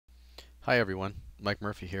Hi everyone, Mike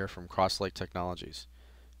Murphy here from Crosslake Technologies.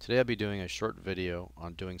 Today I'll be doing a short video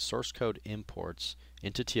on doing source code imports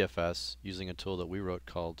into TFS using a tool that we wrote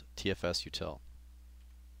called TFSUtil.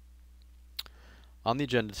 On the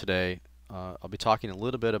agenda today, I'll be talking a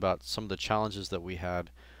little bit about some of the challenges that we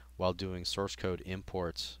had while doing source code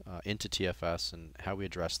imports into TFS and how we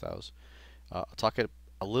address those. I'll talk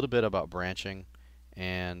a little bit about branching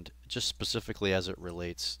and just specifically as it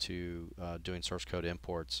relates to doing source code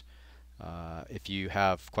imports. If you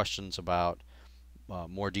have questions about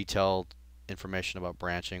more detailed information about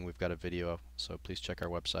branching, we've got a video, so please check our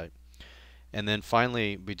website. And then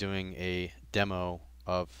finally, be doing a demo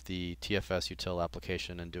of the TFSUtil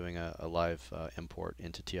application and doing a live import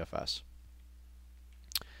into TFS.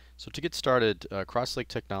 So to get started, Crosslake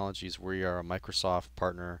Technologies, we are a Microsoft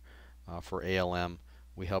partner for ALM.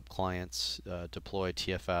 We help clients deploy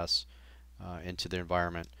TFS into their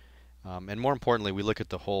environment. And more importantly, we look at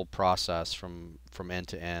the whole process from end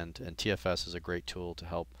to end, and TFS is a great tool to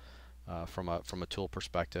help from a tool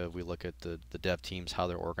perspective. We look at the dev teams, how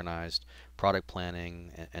they're organized, product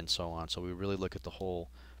planning, and so on. So we really look at the whole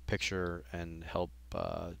picture and help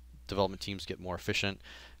development teams get more efficient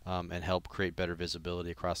and help create better visibility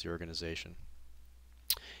across the organization.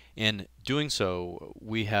 In doing so,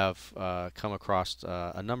 we have come across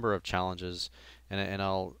a number of challenges, and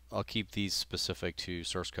I'll keep these specific to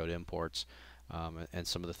source code imports and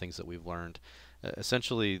some of the things that we've learned.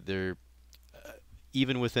 Essentially, they're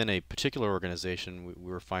even within a particular organization,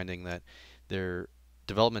 we were finding that their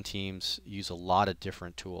development teams use a lot of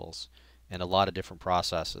different tools and a lot of different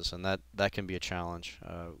processes, and that can be a challenge.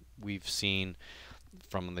 We've seen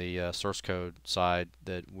from the source code side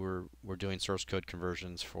that we're doing source code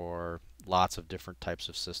conversions for lots of different types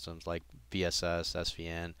of systems like VSS,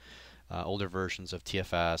 SVN, older versions of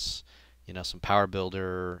TFS, some Power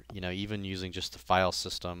Builder, even using just the file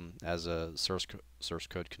system as a source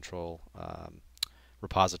code control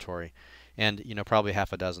repository, and probably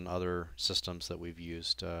half a dozen other systems that we've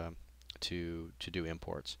used to do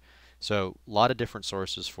imports. So a lot of different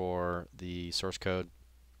sources for the source code.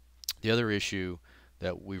 The other issue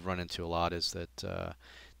that we've run into a lot is that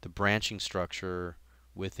the branching structure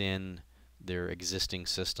within their existing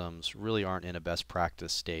systems really aren't in a best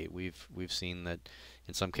practice state. We've seen that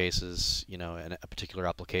in some cases, a particular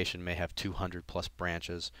application may have 200 plus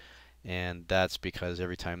branches, and that's because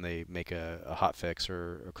every time they make a hotfix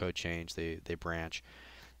or a code change, they branch.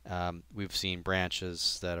 We've seen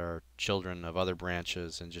branches that are children of other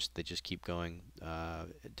branches, and they just keep going,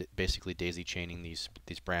 basically daisy chaining these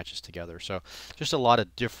branches together. So just a lot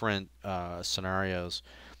of different scenarios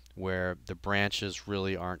where the branches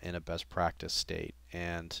really aren't in a best practice state,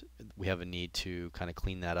 and we have a need to kind of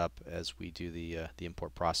clean that up as we do the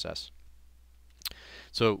import process.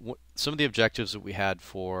 So some of the objectives that we had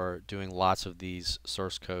for doing lots of these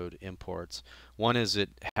source code imports, one is it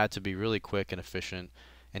had to be really quick and efficient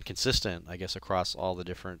and consistent, I guess, across all the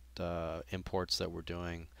different imports that we're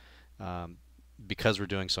doing. Because we're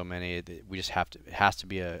doing so many, we just have to. It has to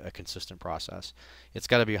be a consistent process. It's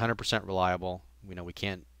got to be 100% reliable. We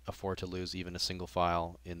can't afford to lose even a single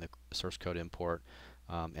file in the source code import.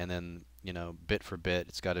 And then, bit for bit,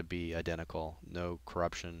 it's got to be identical. No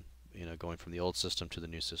corruption, going from the old system to the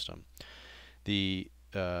new system.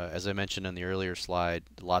 As I mentioned in the earlier slide,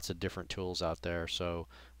 lots of different tools out there, so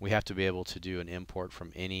we have to be able to do an import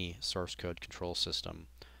from any source code control system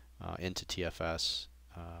into TFS.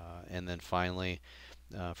 And then finally,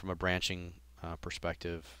 from a branching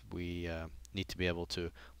perspective, we need to be able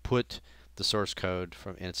to put the source code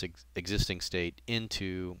from in its existing state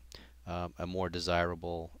into a more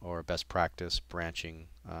desirable or best practice branching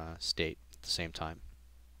state at the same time.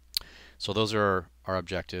 So those are our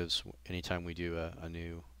objectives anytime we do a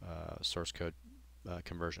new source code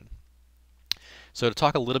conversion. So to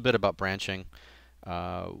talk a little bit about branching,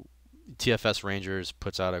 TFS Rangers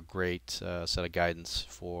puts out a great set of guidance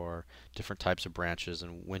for different types of branches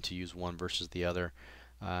and when to use one versus the other.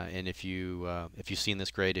 And if you've seen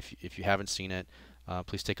this, great. If you haven't seen it,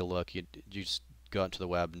 please take a look. You just go out to the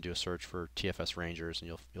web and do a search for TFS Rangers,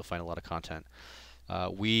 and you'll find a lot of content.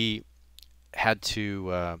 We had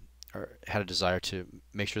to or had a desire to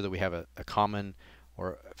make sure that we have a common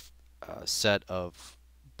or a set of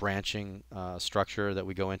branching structure that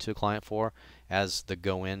we go into the client for as the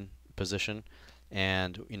go-in position,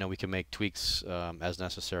 and we can make tweaks as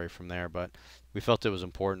necessary from there, but we felt it was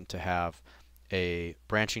important to have a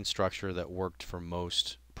branching structure that worked for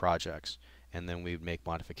most projects, and then we would make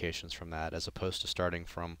modifications from that, as opposed to starting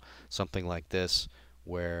from something like this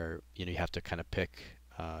where you have to kind of pick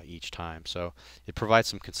each time. So it provides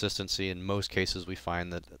some consistency. In most cases, we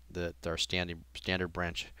find that our standard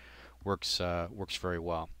branch works very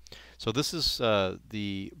well. So this is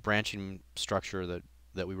the branching structure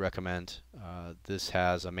that we recommend. This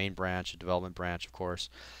has a main branch, a development branch, of course,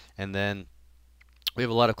 and then we have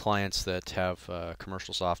a lot of clients that have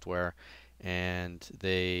commercial software, and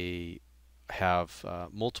they have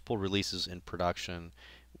multiple releases in production,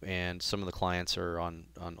 and some of the clients are on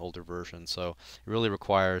older versions. So it really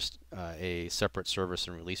requires a separate service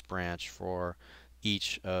and release branch for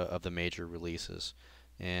each of the major releases,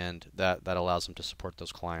 and that allows them to support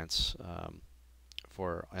those clients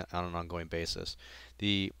on an ongoing basis.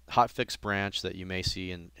 The hotfix branch that you may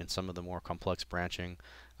see in some of the more complex branching,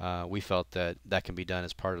 we felt that that can be done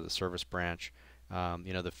as part of the service branch.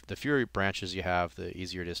 The fewer branches you have, the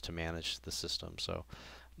easier it is to manage the system. So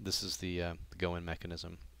this is the go-in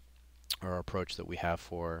mechanism or approach that we have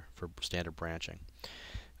for standard branching.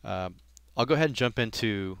 I'll go ahead and jump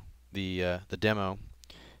into the demo.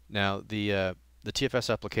 Now the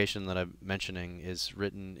TFS application that I'm mentioning is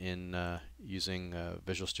written in using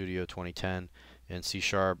Visual Studio 2010 and C#.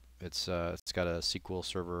 It's got a SQL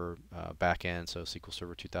Server backend, so SQL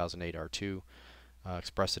Server 2008 R2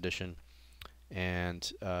 Express Edition,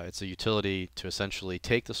 and it's a utility to essentially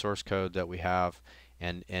take the source code that we have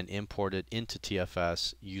and import it into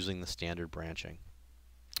TFS using the standard branching.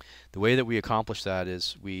 The way that we accomplish that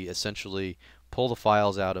is we essentially pull the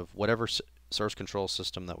files out of whatever source control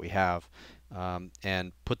system that we have,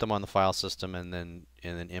 and put them on the file system, and then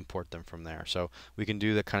import them from there. So we can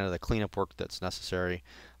do the kind of the cleanup work that's necessary,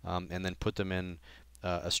 and then put them in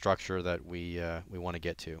a structure that we want to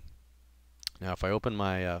get to. Now, if I open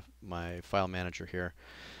my my file manager here,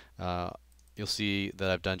 you'll see that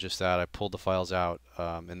I've done just that. I pulled the files out.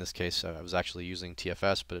 In this case, I was actually using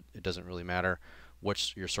TFS, but it doesn't really matter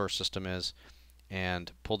which your source system is,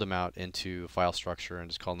 and pulled them out into a file structure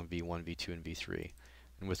and just called them V1, V2, and V3.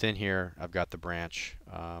 And within here, I've got the branch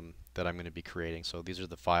that I'm going to be creating. So these are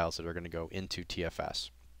the files that are going to go into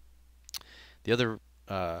TFS. The other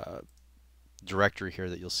directory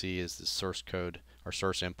here that you'll see is the source code or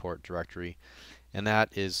source import directory, and that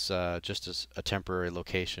is just as a temporary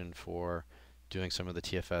location for doing some of the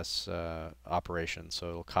TFS operations. So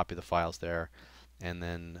it'll copy the files there, and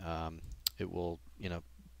then it will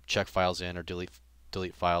check files in or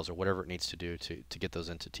delete files or whatever it needs to do to get those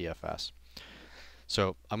into TFS.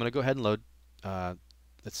 So I'm going to go ahead and load,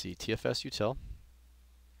 let's see, TFSUtil.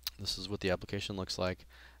 This is what the application looks like.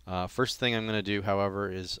 First thing I'm going to do, however,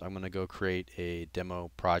 is I'm going to go create a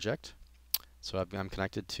demo project. So I'm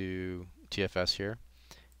connected to TFS here,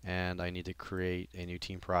 and I need to create a new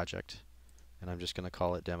team project, and I'm just going to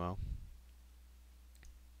call it demo.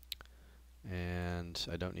 And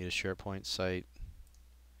I don't need a SharePoint site,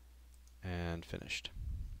 and finished.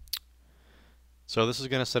 So this is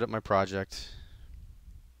going to set up my project,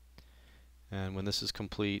 and when this is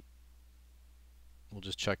complete, we'll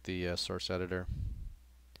just check the source editor.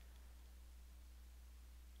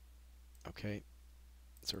 Okay,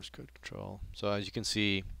 source code control. So as you can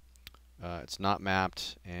see, it's not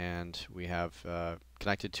mapped, and we have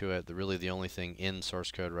connected to it. Really, the only thing in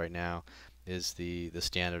source code right now is the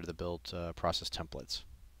standard, the built process templates.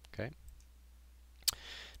 Okay.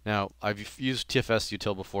 Now, I've used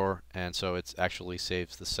TFSUtil before, and so it actually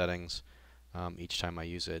saves the settings each time I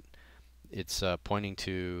use it. It's pointing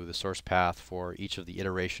to the source path for each of the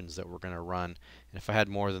iterations that we're going to run. And if I had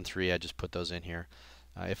more than 3, I'd just put those in here.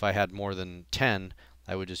 If I had more than 10,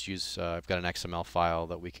 I would just use, I've got an XML file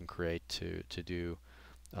that we can create to do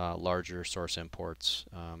larger source imports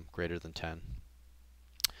greater than 10.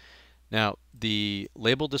 Now, the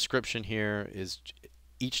label description here is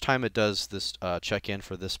each time it does this check-in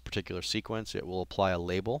for this particular sequence, it will apply a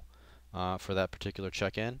label for that particular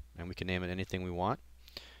check-in, and we can name it anything we want.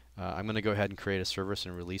 I'm going to go ahead and create a service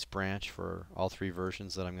and release branch for all 3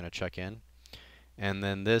 versions that I'm going to check in. And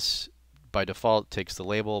then this, by default, takes the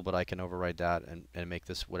label, but I can override that and make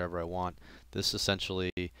this whatever I want. This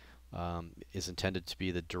essentially is intended to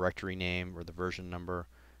be the directory name or the version number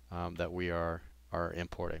that we are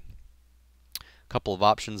importing. Couple of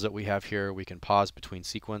options that we have here. We can pause between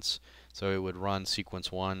sequence, so it would run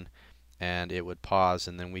sequence 1 and it would pause,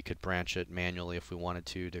 and then we could branch it manually if we wanted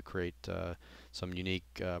to create some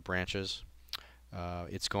unique branches.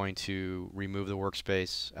 It's going to remove the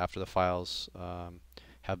workspace after the files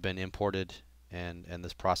have been imported and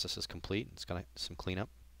this process is complete. It's going to some cleanup.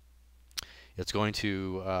 It's going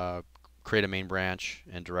to create a main branch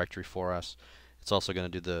and directory for us. It's also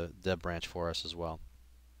going to do the deb branch for us as well.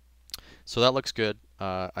 So that looks good.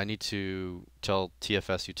 I need to tell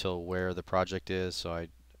TFSUtil where the project is, so I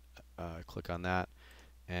click on that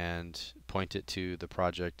and point it to the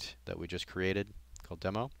project that we just created called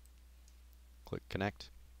demo. Click connect.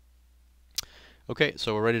 Okay,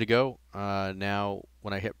 so we're ready to go. Now,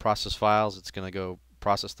 when I hit process files, it's going to go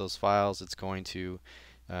process those files. It's going to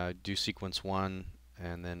do sequence 1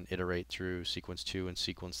 and then iterate through sequence 2 and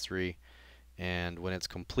sequence 3. And when it's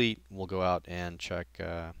complete, we'll go out and check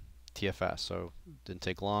TFS. So it didn't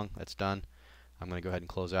take long. That's done. I'm going to go ahead and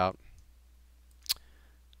close out,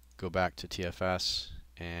 go back to TFS,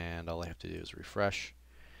 and all I have to do is refresh.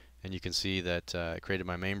 And you can see that it created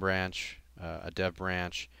my main branch, a dev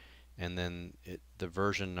branch, and then the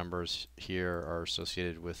version numbers here are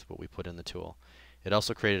associated with what we put in the tool. It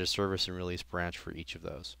also created a service and release branch for each of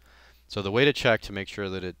those. So the way to check to make sure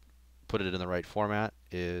that it put it in the right format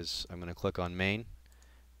is I'm going to click on main,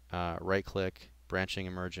 right click, branching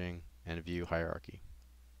and merging, and view hierarchy.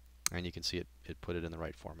 And you can see it put it in the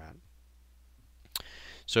right format.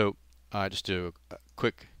 So just do a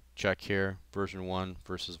quick check here, version 1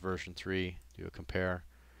 versus version 3, do a compare,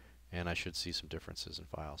 and I should see some differences in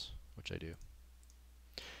files, which I do.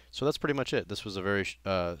 So that's pretty much it. This was a very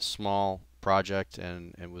small project,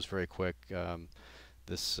 and it was very quick.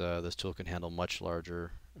 This tool can handle much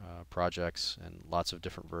larger projects and lots of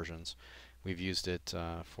different versions. We've used it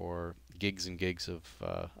for gigs and gigs of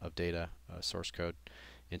data, source code,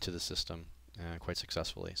 into the system quite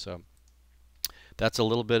successfully. So that's a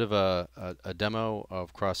little bit of a demo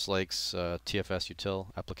of Crosslake's TFSUtil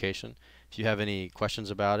application. If you have any questions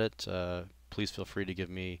about it, please feel free to give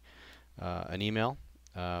me an email.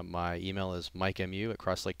 My email is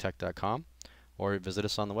mikemu@crosslaketech.com, or visit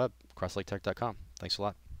us on the web, crosslaketech.com. Thanks a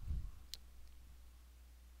lot.